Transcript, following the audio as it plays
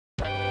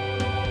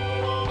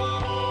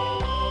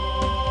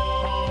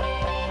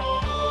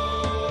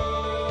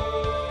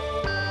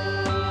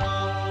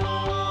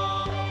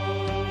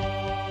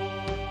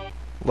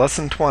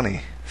Lesson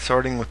 20,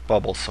 Sorting with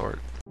Bubblesort.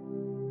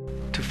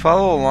 To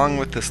follow along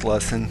with this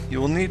lesson, you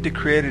will need to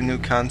create a new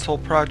console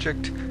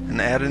project and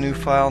add a new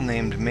file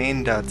named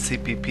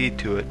main.cpp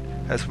to it,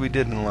 as we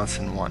did in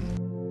Lesson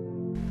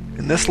 1.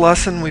 In this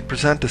lesson, we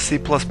present a C++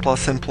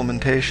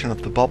 implementation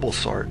of the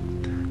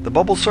Bubblesort. The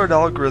Bubblesort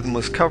algorithm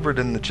was covered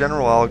in the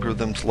General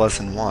Algorithms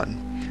Lesson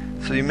 1,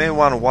 so you may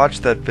want to watch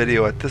that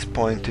video at this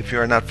point if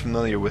you are not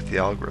familiar with the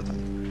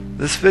algorithm.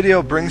 This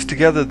video brings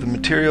together the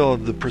material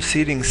of the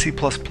preceding C++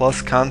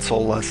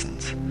 console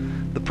lessons.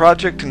 The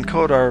project and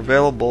code are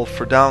available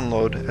for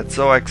download at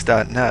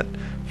zox.net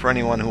for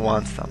anyone who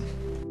wants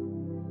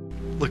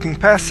them. Looking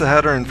past the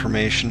header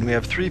information, we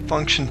have three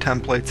function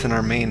templates in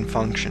our main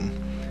function.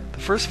 The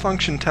first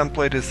function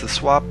template is the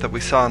swap that we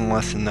saw in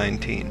Lesson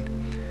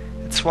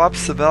 19. It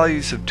swaps the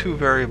values of two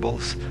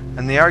variables,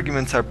 and the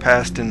arguments are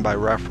passed in by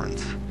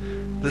reference.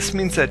 This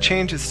means that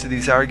changes to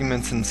these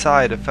arguments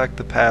inside affect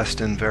the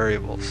passed-in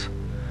variables.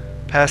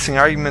 Passing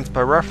arguments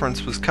by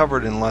reference was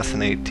covered in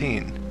Lesson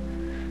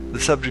 18. The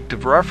subject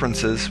of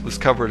references was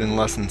covered in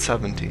Lesson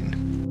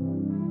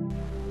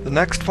 17. The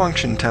next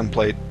function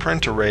template,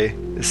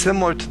 printArray, is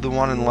similar to the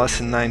one in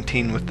Lesson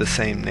 19 with the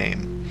same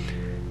name.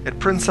 It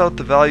prints out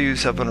the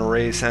values of an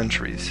array's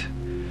entries.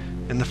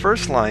 In the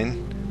first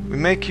line, we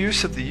make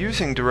use of the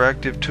using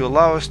directive to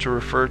allow us to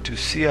refer to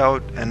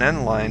cout and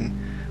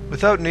endline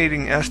without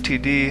needing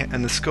std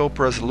and the scope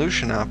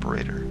resolution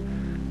operator.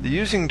 The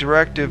using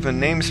directive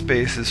and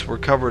namespaces were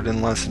covered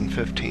in Lesson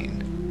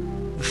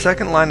 15. The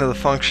second line of the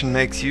function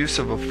makes use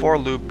of a for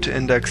loop to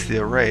index the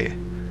array.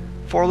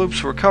 For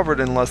loops were covered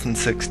in Lesson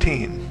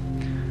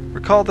 16.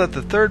 Recall that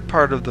the third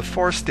part of the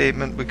for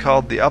statement we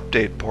called the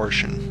update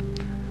portion.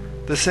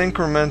 This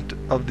increment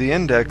of the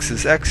index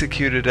is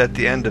executed at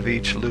the end of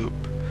each loop.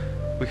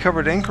 We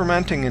covered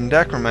incrementing and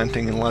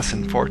decrementing in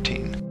Lesson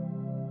 14.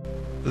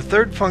 The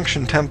third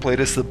function template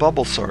is the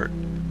Bubblesort,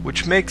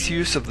 which makes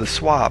use of the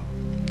swap.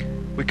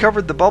 We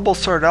covered the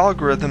Bubblesort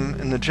algorithm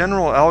in the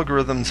General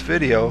Algorithms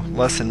video,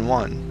 Lesson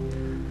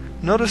 1.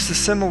 Notice the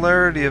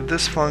similarity of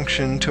this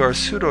function to our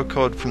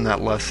pseudocode from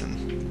that lesson.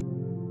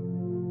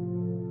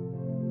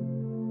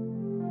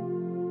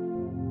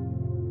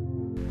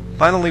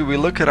 Finally, we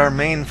look at our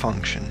main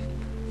function.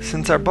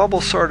 Since our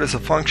Bubblesort is a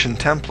function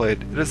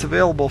template, it is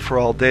available for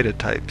all data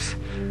types.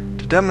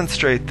 To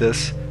demonstrate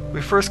this,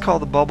 we first call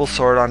the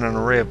Bubblesort on an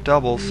array of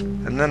doubles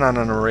and then on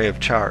an array of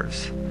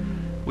chars.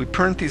 We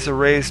print these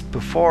arrays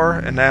before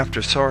and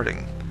after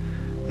sorting.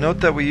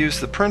 Note that we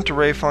use the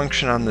printArray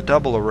function on the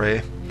double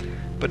array,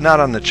 but not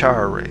on the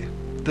char array.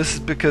 This is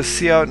because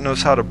cout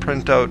knows how to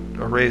print out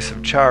arrays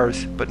of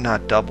chars, but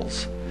not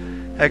doubles.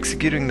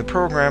 Executing the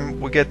program,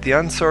 we get the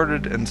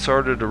unsorted and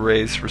sorted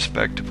arrays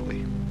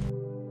respectively.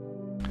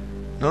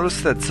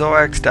 Notice that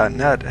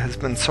zox.net has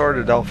been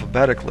sorted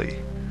alphabetically,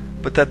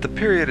 but that the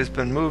period has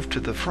been moved to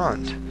the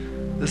front.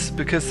 This is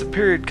because the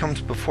period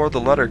comes before the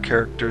letter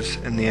characters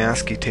in the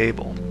ASCII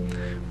table,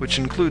 which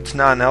includes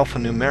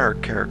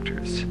non-alphanumeric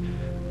characters.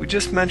 We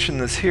just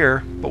mentioned this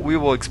here, but we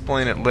will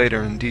explain it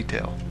later in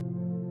detail.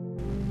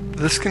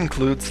 This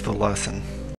concludes the lesson.